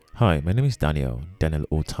Hi, my name is Daniel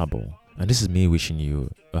Otabo, and this is me wishing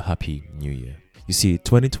you a happy new year. You see,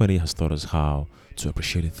 2020 has taught us how to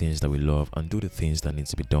appreciate the things that we love and do the things that need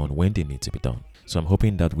to be done when they need to be done. So I'm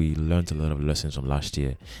hoping that we learned a lot of lessons from last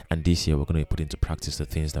year, and this year we're going to put into practice the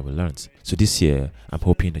things that we learned. So this year, I'm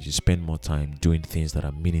hoping that you spend more time doing things that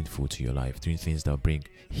are meaningful to your life, doing things that bring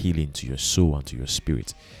healing to your soul and to your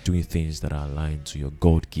spirit, doing things that are aligned to your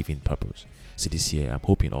God-given purpose. So this year, I'm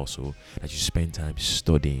hoping also that you spend time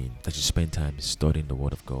studying, the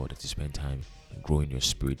Word of God, that you spend time growing your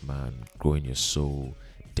spirit, man, growing your soul,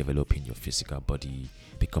 developing your physical body,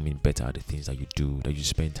 becoming better at the things that you do, that you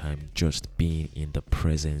spend time just being in the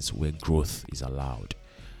presence where growth is allowed.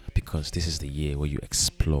 Because this is the year where you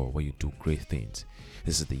explore, where you do great things.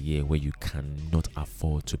 This is the year where you cannot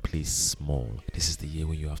afford to play small. This is the year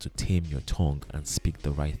where you have to tame your tongue and speak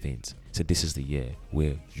the right things. So this is the year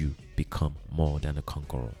where you become more than a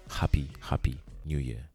conqueror. Happy New Year.